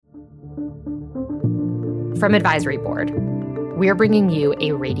From Advisory Board, we're bringing you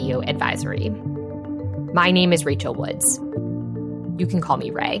a radio advisory. My name is Rachel Woods. You can call me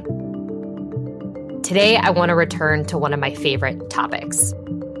Ray. Today, I want to return to one of my favorite topics,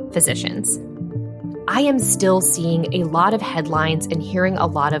 physicians. I am still seeing a lot of headlines and hearing a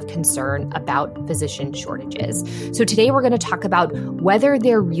lot of concern about physician shortages. So today we're going to talk about whether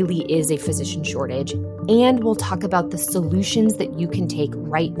there really is a physician shortage, and we'll talk about the solutions that you can take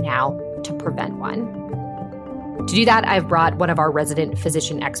right now to prevent one. To do that, I've brought one of our resident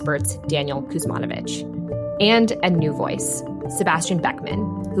physician experts, Daniel Kuzmanovich, and a new voice, Sebastian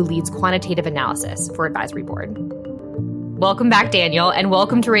Beckman, who leads quantitative analysis for Advisory Board. Welcome back, Daniel, and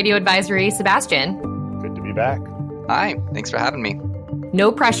welcome to Radio Advisory, Sebastian. Good to be back. Hi, thanks for having me.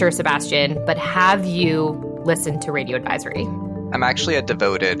 No pressure, Sebastian, but have you listened to Radio Advisory? I'm actually a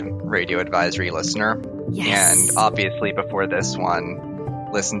devoted Radio Advisory listener. Yes. And obviously before this one,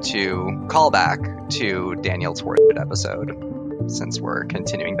 listened to Callback to Daniel's 400th episode, since we're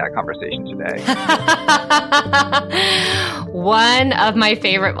continuing that conversation today. One of my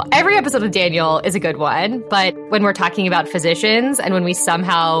favorite, every episode of Daniel is a good one, but when we're talking about physicians and when we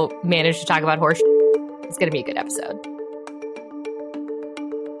somehow manage to talk about horse, it's going to be a good episode.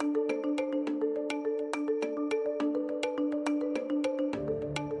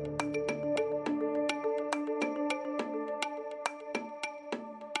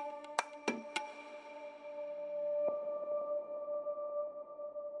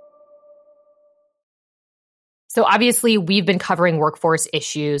 So obviously, we've been covering workforce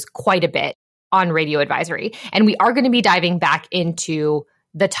issues quite a bit on Radio Advisory, and we are going to be diving back into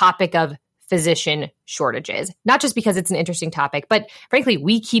the topic of physician shortages, not just because it's an interesting topic, but frankly,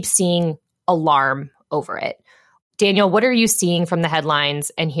 we keep seeing alarm over it. Daniel, what are you seeing from the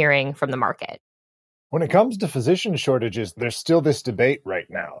headlines and hearing from the market? When it comes to physician shortages, there's still this debate right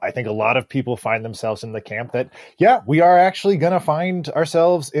now. I think a lot of people find themselves in the camp that, yeah, we are actually going to find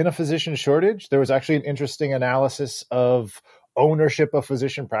ourselves in a physician shortage. There was actually an interesting analysis of ownership of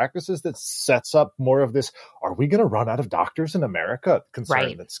physician practices that sets up more of this, are we going to run out of doctors in America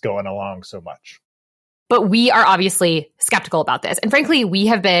concern that's going along so much. But we are obviously skeptical about this. And frankly, we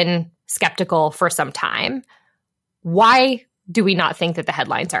have been skeptical for some time. Why do we not think that the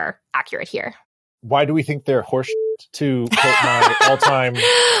headlines are accurate here? Why do we think they're horse shit, to quote my all-time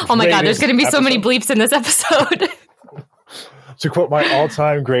Oh my God, there's going to be so many bleeps in this episode. To quote my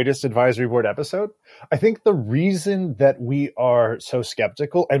all-time greatest Advisory Board episode, I think the reason that we are so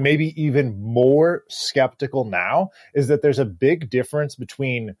skeptical, and maybe even more skeptical now, is that there's a big difference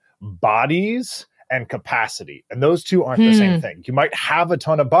between bodies and capacity. And those two aren't the same thing. You might have a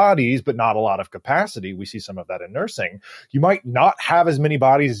ton of bodies, but not a lot of capacity. We see some of that in nursing. You might not have as many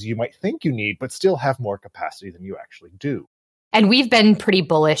bodies as you might think you need, but still have more capacity than you actually do. And we've been pretty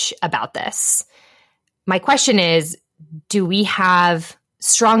bullish about this. My question is, do we have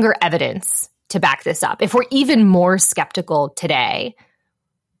stronger evidence to back this up? If we're even more skeptical today,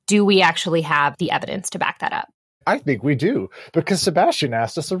 do we actually have the evidence to back that up? I think we do, because Sebastian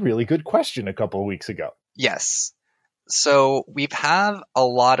asked us a really good question a couple of weeks ago. Yes. So we've had a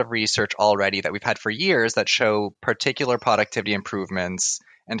lot of research already that we've had for years that show particular productivity improvements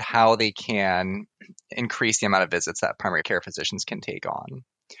and how they can increase the amount of visits that primary care physicians can take on.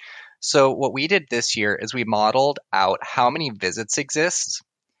 So what we did this year is we modeled out how many visits exist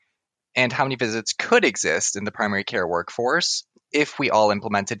and how many visits could exist in the primary care workforce if we all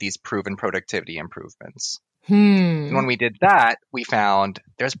implemented these proven productivity improvements. And when we did that, we found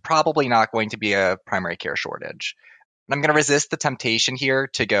there's probably not going to be a primary care shortage. And I'm going to resist the temptation here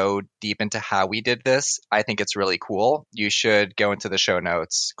to go deep into how we did this. I think it's really cool. You should go into the show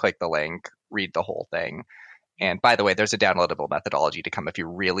notes, click the link, read the whole thing. And by the way, there's a downloadable methodology to come if you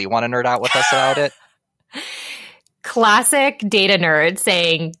really want to nerd out with us about it. Classic data nerd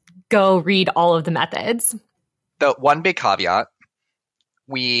saying, go read all of the methods. The one big caveat,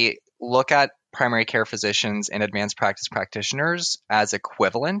 we look at primary care physicians and advanced practice practitioners as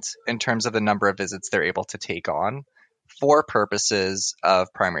equivalent in terms of the number of visits they're able to take on for purposes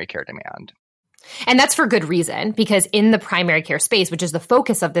of primary care demand. And that's for good reason, because in the primary care space, which is the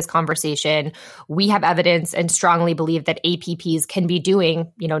focus of this conversation, we have evidence and strongly believe that APPs can be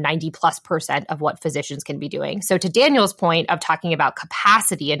doing, 90+% of what physicians can be doing. So to Daniel's point of talking about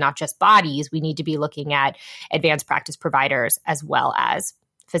capacity and not just bodies, we need to be looking at advanced practice providers as well as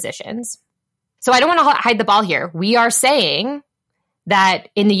physicians. So I don't want to hide the ball here. We are saying that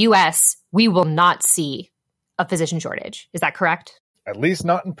in the US, we will not see a physician shortage. Is that correct? At least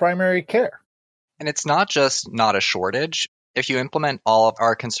not in primary care. And it's not just not a shortage. If you implement all of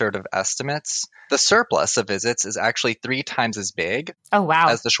our conservative estimates, the surplus of visits is actually 3 times as big Oh, wow.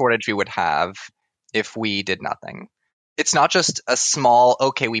 as the shortage we would have if we did nothing. It's not just a small,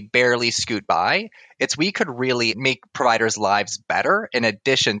 okay, we barely scoot by. It's we could really make providers' lives better in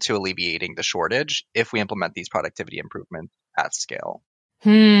addition to alleviating the shortage if we implement these productivity improvements at scale.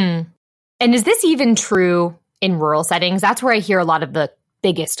 And is this even true in rural settings? That's where I hear a lot of the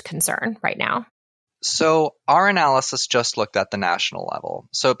biggest concern right now. So our analysis just looked at the national level.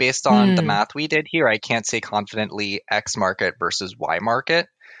 So based on the math we did here, I can't say confidently X market versus Y market.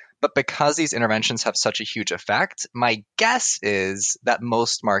 But because these interventions have such a huge effect, my guess is that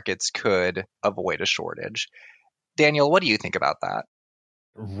most markets could avoid a shortage. Daniel, what do you think about that?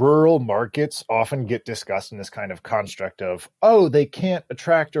 Rural markets often get discussed in this kind of construct of, oh, they can't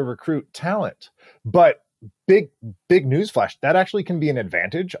attract or recruit talent. But big newsflash, that actually can be an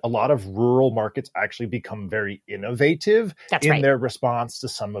advantage. A lot of rural markets actually become very innovative in their response to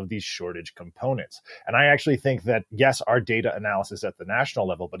some of these shortage components. And I actually think that, yes, our data analysis at the national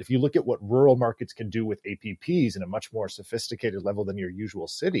level, but if you look at what rural markets can do with APPs in a much more sophisticated level than your usual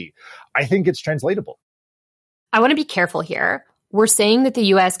city, I think it's translatable. I want to be careful here. We're saying that the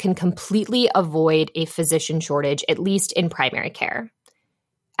U.S. can completely avoid a physician shortage, at least in primary care.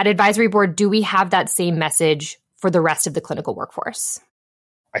 At Advisory Board, do we have that same message for the rest of the clinical workforce?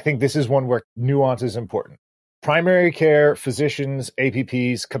 I think this is one where nuance is important. Primary care, physicians,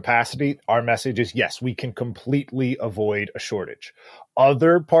 APPs, capacity, our message is, yes, we can completely avoid a shortage.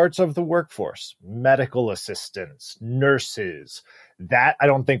 Other parts of the workforce, medical assistants, nurses, that I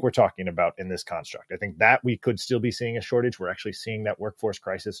don't think we're talking about in this construct. I think that we could still be seeing a shortage. We're actually seeing that workforce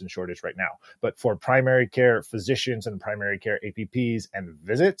crisis and shortage right now. But for primary care physicians and primary care APPs and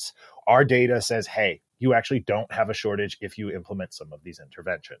visits, our data says, hey, you actually don't have a shortage if you implement some of these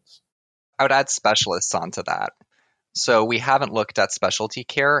interventions. I would add specialists onto that. So we haven't looked at specialty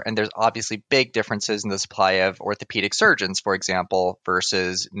care, and there's obviously big differences in the supply of orthopedic surgeons, for example,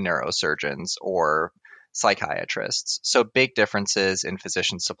 versus neurosurgeons or psychiatrists. So big differences in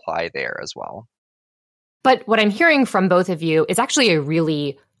physician supply there as well. But what I'm hearing from both of you is actually a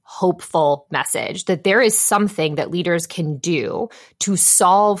really hopeful message that there is something that leaders can do to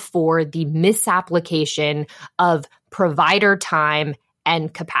solve for the misapplication of provider time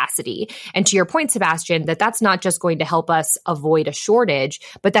and capacity. And to your point, Sebastian, that's not just going to help us avoid a shortage,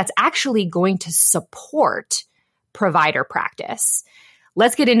 but that's actually going to support provider practice.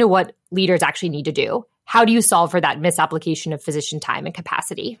 Let's get into what leaders actually need to do. How do you solve for that misapplication of physician time and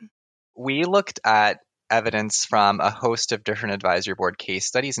capacity? We looked at evidence from a host of different advisory board case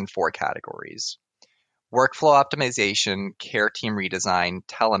studies in 4 categories: workflow optimization, care team redesign,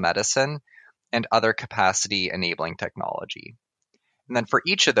 telemedicine, and other capacity enabling technology. And then for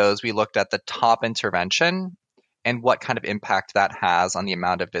each of those, we looked at the top intervention and what kind of impact that has on the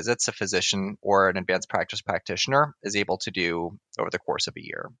amount of visits a physician or an advanced practice practitioner is able to do over the course of a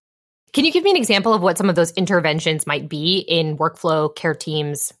year. Can you give me an example of what some of those interventions might be in workflow, care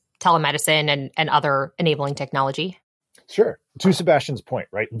teams, telemedicine, and other enabling technology? Sure. To Sebastian's point,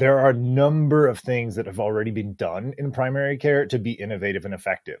 right? There are a number of things that have already been done in primary care to be innovative and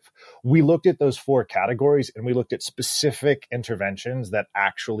effective. We looked at those 4 categories and we looked at specific interventions that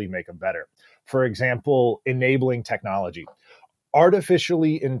actually make them better. For example, enabling technology.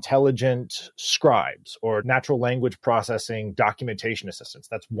 Artificially intelligent scribes or natural language processing documentation assistants.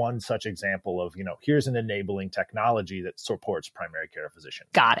 That's one such example of, here's an enabling technology that supports primary care physicians.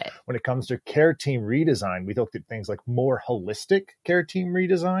 Got it. When it comes to care team redesign, we looked at things like more holistic care team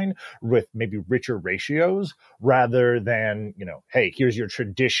redesign with maybe richer ratios rather than, hey, here's your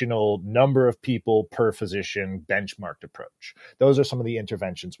traditional number of people per physician benchmarked approach. Those are some of the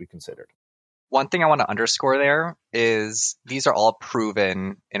interventions we considered. One thing I want to underscore there is these are all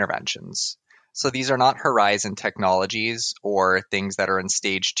proven interventions. So these are not horizon technologies or things that are in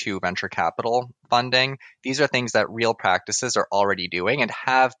stage 2 venture capital funding. These are things that real practices are already doing and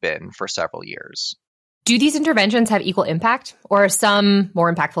have been for several years. Do these interventions have equal impact, or are some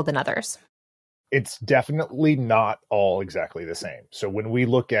more impactful than others? It's definitely not all exactly the same. So when we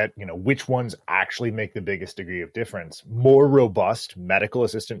look at, which ones actually make the biggest degree of difference, more robust medical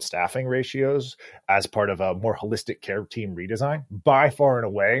assistant staffing ratios as part of a more holistic care team redesign, by far and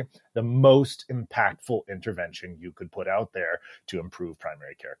away, the most impactful intervention you could put out there to improve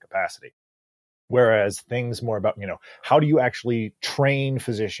primary care capacity. Whereas things more about, how do you actually train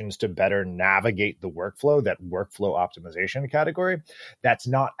physicians to better navigate the workflow, that workflow optimization category, that's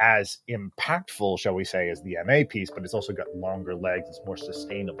not as impactful, shall we say, as the MA piece, but it's also got longer legs. It's more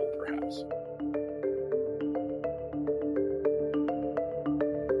sustainable, perhaps.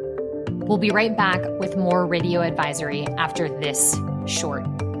 We'll be right back with more Radio Advisory after this short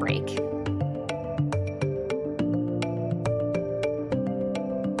break.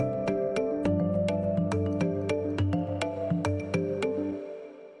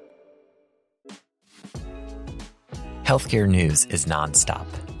 Healthcare news is nonstop,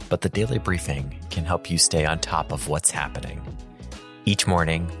 but the Daily Briefing can help you stay on top of what's happening. Each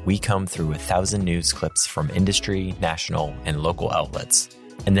morning, we comb through 1,000 news clips from industry, national, and local outlets,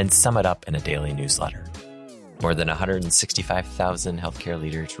 and then sum it up in a daily newsletter. More than 165,000 healthcare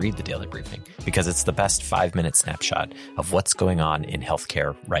leaders read the Daily Briefing because it's the best 5-minute snapshot of what's going on in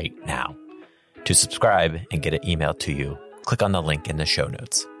healthcare right now. To subscribe and get it emailed to you, click on the link in the show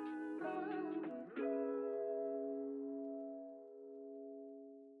notes.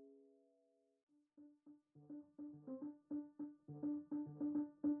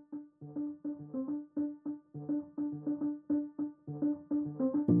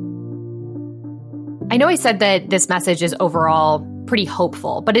 I know I said that this message is overall pretty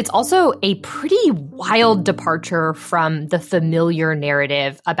hopeful, but it's also a pretty wild departure from the familiar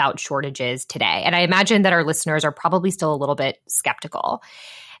narrative about shortages today. And I imagine that our listeners are probably still a little bit skeptical.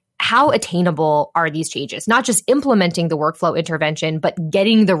 How attainable are these changes? Not just implementing the workflow intervention, but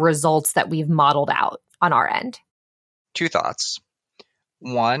getting the results that we've modeled out on our end? Two thoughts.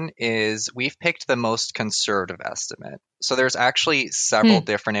 One is we've picked the most conservative estimate. So there's actually several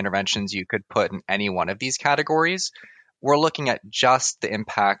different interventions you could put in any one of these categories. We're looking at just the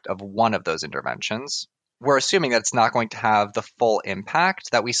impact of one of those interventions. We're assuming that it's not going to have the full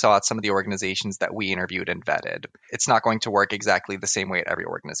impact that we saw at some of the organizations that we interviewed and vetted. It's not going to work exactly the same way at every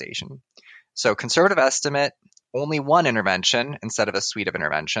organization. So conservative estimate, only one intervention instead of a suite of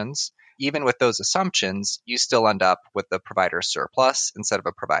interventions. Even with those assumptions, you still end up with a provider surplus instead of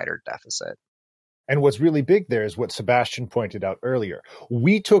a provider deficit. And what's really big there is what Sebastian pointed out earlier.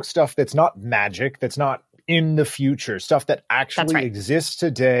 We took stuff that's not magic, that's not in the future, stuff that actually exists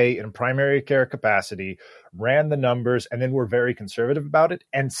today in primary care capacity, ran the numbers, and then we're very conservative about it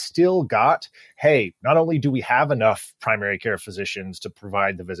and still got, hey, not only do we have enough primary care physicians to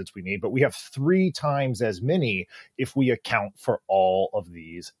provide the visits we need, but we have 3 times as many if we account for all of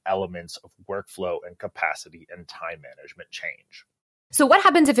these elements of workflow and capacity and time management change. So what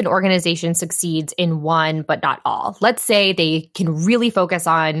happens if an organization succeeds in one but not all? Let's say they can really focus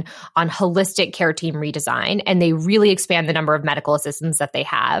on holistic care team redesign and they really expand the number of medical assistants that they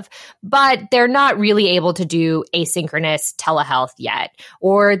have, but they're not really able to do asynchronous telehealth yet,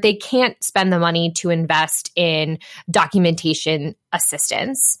 or they can't spend the money to invest in documentation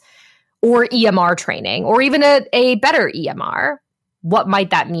assistance or EMR training, or even a better EMR. What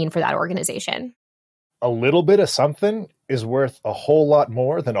might that mean for that organization? A little bit of something is worth a whole lot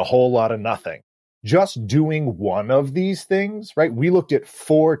more than a whole lot of nothing. Just doing one of these things, right? We looked at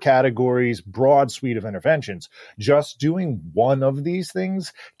 4 categories, broad suite of interventions. Just doing one of these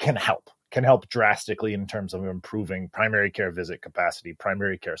things can help drastically in terms of improving primary care visit capacity,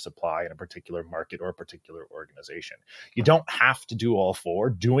 primary care supply in a particular market or a particular organization. You don't have to do all 4.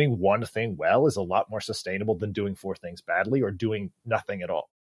 Doing one thing well is a lot more sustainable than doing 4 things badly or doing nothing at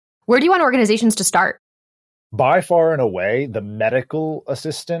all. Where do you want organizations to start? By far and away, the medical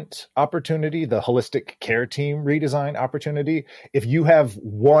assistant opportunity, the holistic care team redesign opportunity, if you have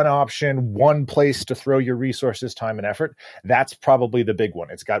one option, one place to throw your resources, time, and effort, that's probably the big one.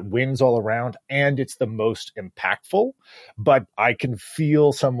 It's got wins all around, and it's the most impactful. But I can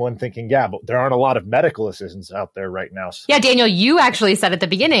feel someone thinking, yeah, but there aren't a lot of medical assistants out there right now. Yeah, Daniel, you actually said at the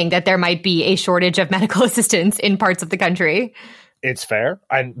beginning that there might be a shortage of medical assistants in parts of the country. It's fair,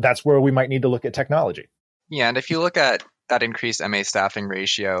 and that's where we might need to look at technology. Yeah, and if you look at that increased MA staffing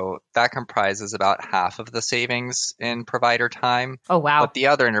ratio, that comprises about half of the savings in provider time. Oh, wow. But the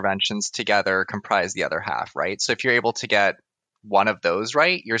other interventions together comprise the other half, right? So if you're able to get one of those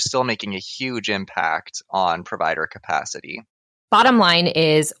right, you're still making a huge impact on provider capacity. Bottom line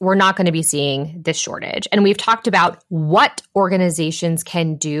is we're not going to be seeing this shortage. And we've talked about what organizations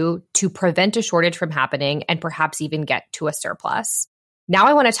can do to prevent a shortage from happening and perhaps even get to a surplus. Now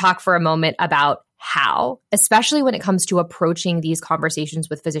I want to talk for a moment about how, especially when it comes to approaching these conversations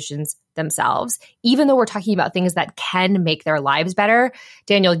with physicians themselves, even though we're talking about things that can make their lives better.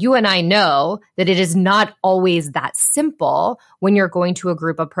 Daniel, you and I know that it is not always that simple when you're going to a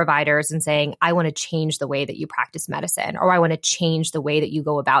group of providers and saying, I want to change the way that you practice medicine, or I want to change the way that you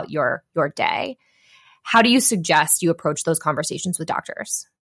go about your day. How do you suggest you approach those conversations with doctors?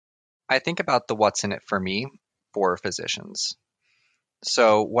 I think about the what's in it for me for physicians.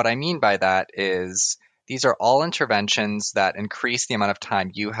 So what I mean by that is these are all interventions that increase the amount of time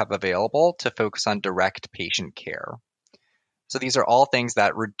you have available to focus on direct patient care. So these are all things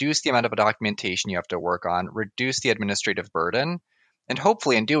that reduce the amount of documentation you have to work on, reduce the administrative burden, and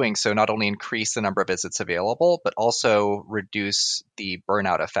hopefully in doing so, not only increase the number of visits available, but also reduce the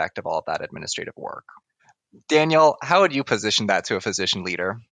burnout effect of all of that administrative work. Daniel, how would you position that to a physician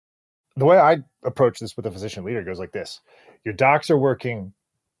leader? The way I approach this with a physician leader goes like this. Your docs are working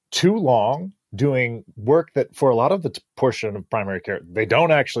too long doing work that for a lot of the portion of primary care, they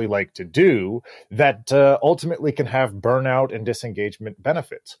don't actually like to do, that ultimately can have burnout and disengagement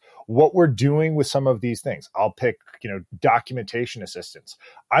benefits. What we're doing with some of these things, I'll pick, documentation assistance.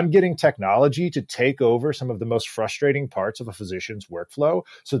 I'm getting technology to take over some of the most frustrating parts of a physician's workflow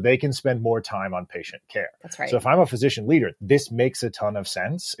so they can spend more time on patient care. That's right. So if I'm a physician leader, this makes a ton of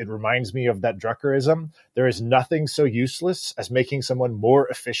sense. It reminds me of that Druckerism. There is nothing so useless as making someone more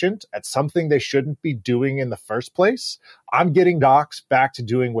efficient at something they shouldn't be doing in the first place. I'm getting docs back to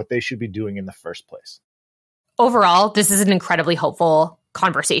doing what they should be doing in the first place. Overall, this is an incredibly hopeful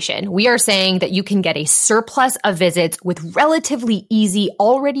conversation. We are saying that you can get a surplus of visits with relatively easy,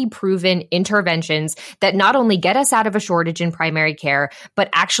 already proven interventions that not only get us out of a shortage in primary care, but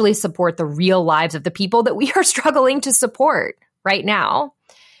actually support the real lives of the people that we are struggling to support right now.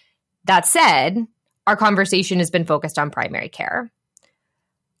 That said, our conversation has been focused on primary care.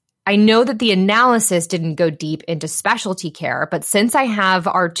 I know that the analysis didn't go deep into specialty care, but since I have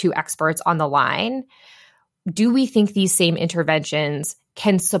our two experts on the line, do we think these same interventions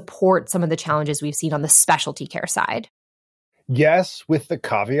can support some of the challenges we've seen on the specialty care side? Yes, with the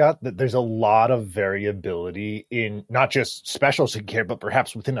caveat that there's a lot of variability in not just specialty care, but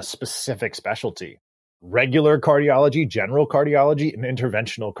perhaps within a specific specialty. Regular cardiology, general cardiology, and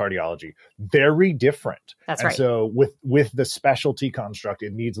interventional cardiology, very different. That's and right. So with the specialty construct,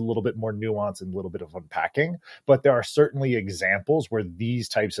 it needs a little bit more nuance and a little bit of unpacking. But there are certainly examples where these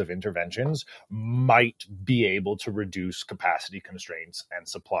types of interventions might be able to reduce capacity constraints and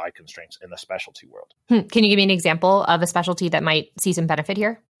supply constraints in the specialty world. Can you give me an example of a specialty that might see some benefit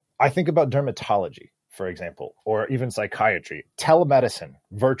here? I think about dermatology, for example, or even psychiatry, telemedicine,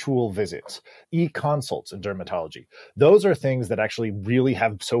 virtual visits, e-consults in dermatology. Those are things that actually really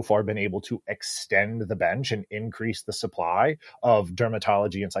have so far been able to extend the bench and increase the supply of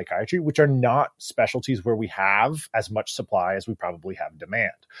dermatology and psychiatry, which are not specialties where we have as much supply as we probably have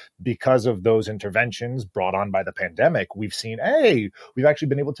demand. Because of those interventions brought on by the pandemic, we've seen, we've actually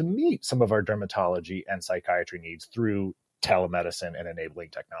been able to meet some of our dermatology and psychiatry needs through telemedicine and enabling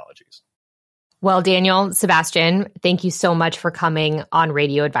technologies. Well, Daniel, Sebastian, thank you so much for coming on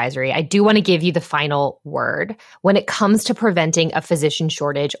Radio Advisory. I do want to give you the final word. When it comes to preventing a physician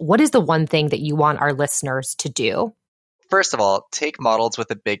shortage, what is the one thing that you want our listeners to do? First of all, take models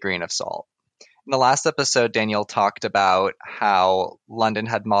with a big grain of salt. In the last episode, Daniel talked about how London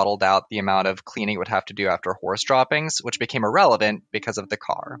had modeled out the amount of cleaning it would have to do after horse droppings, which became irrelevant because of the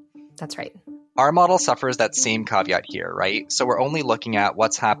car. That's right. Our model suffers that same caveat here, right? So we're only looking at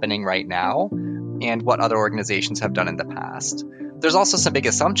what's happening right now and what other organizations have done in the past. There's also some big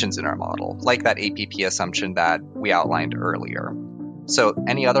assumptions in our model, like that APP assumption that we outlined earlier. So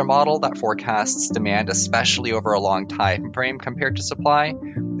any other model that forecasts demand, especially over a long time frame compared to supply,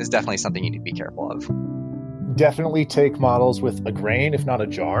 is definitely something you need to be careful of. Definitely take models with a grain, if not a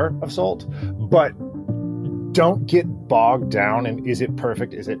jar of salt, but don't get bogged down in is it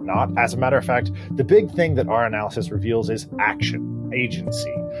perfect, is it not? As a matter of fact, the big thing that our analysis reveals is action,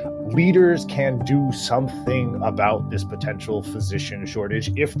 agency. Leaders can do something about this potential physician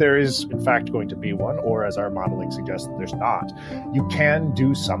shortage if there is, in fact, going to be one, or as our modeling suggests, there's not. You can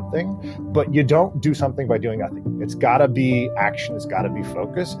do something, but you don't do something by doing nothing. It's got to be action, it's got to be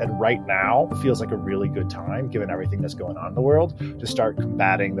focus, and right now feels like a really good time, given everything that's going on in the world, to start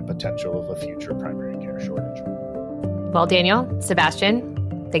combating the potential of a future primary care shortage. Well, Daniel,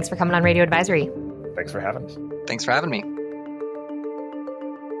 Sebastian, thanks for coming on Radio Advisory. Thanks for having us. Thanks for having me.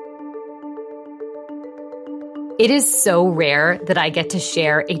 It is so rare that I get to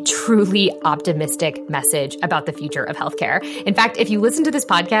share a truly optimistic message about the future of healthcare. In fact, if you listen to this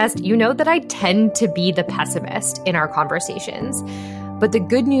podcast, you know that I tend to be the pessimist in our conversations. But the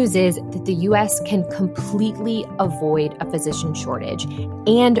good news is that the U.S. can completely avoid a physician shortage,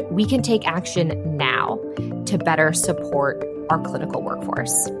 and we can take action now to better support our clinical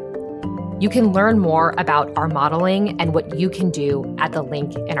workforce. You can learn more about our modeling and what you can do at the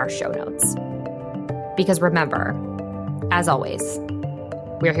link in our show notes. Because remember, as always,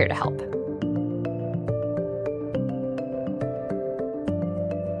 we're here to help.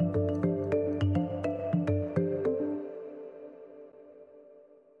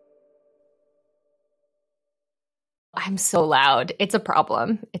 I'm so loud. It's a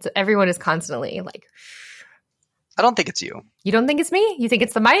problem. Everyone is constantly like, shh. I don't think it's you. You don't think it's me? You think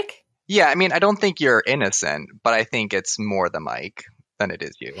it's the mic? Yeah, I mean, I don't think you're innocent, but I think it's more the mic than it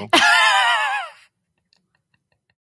is you.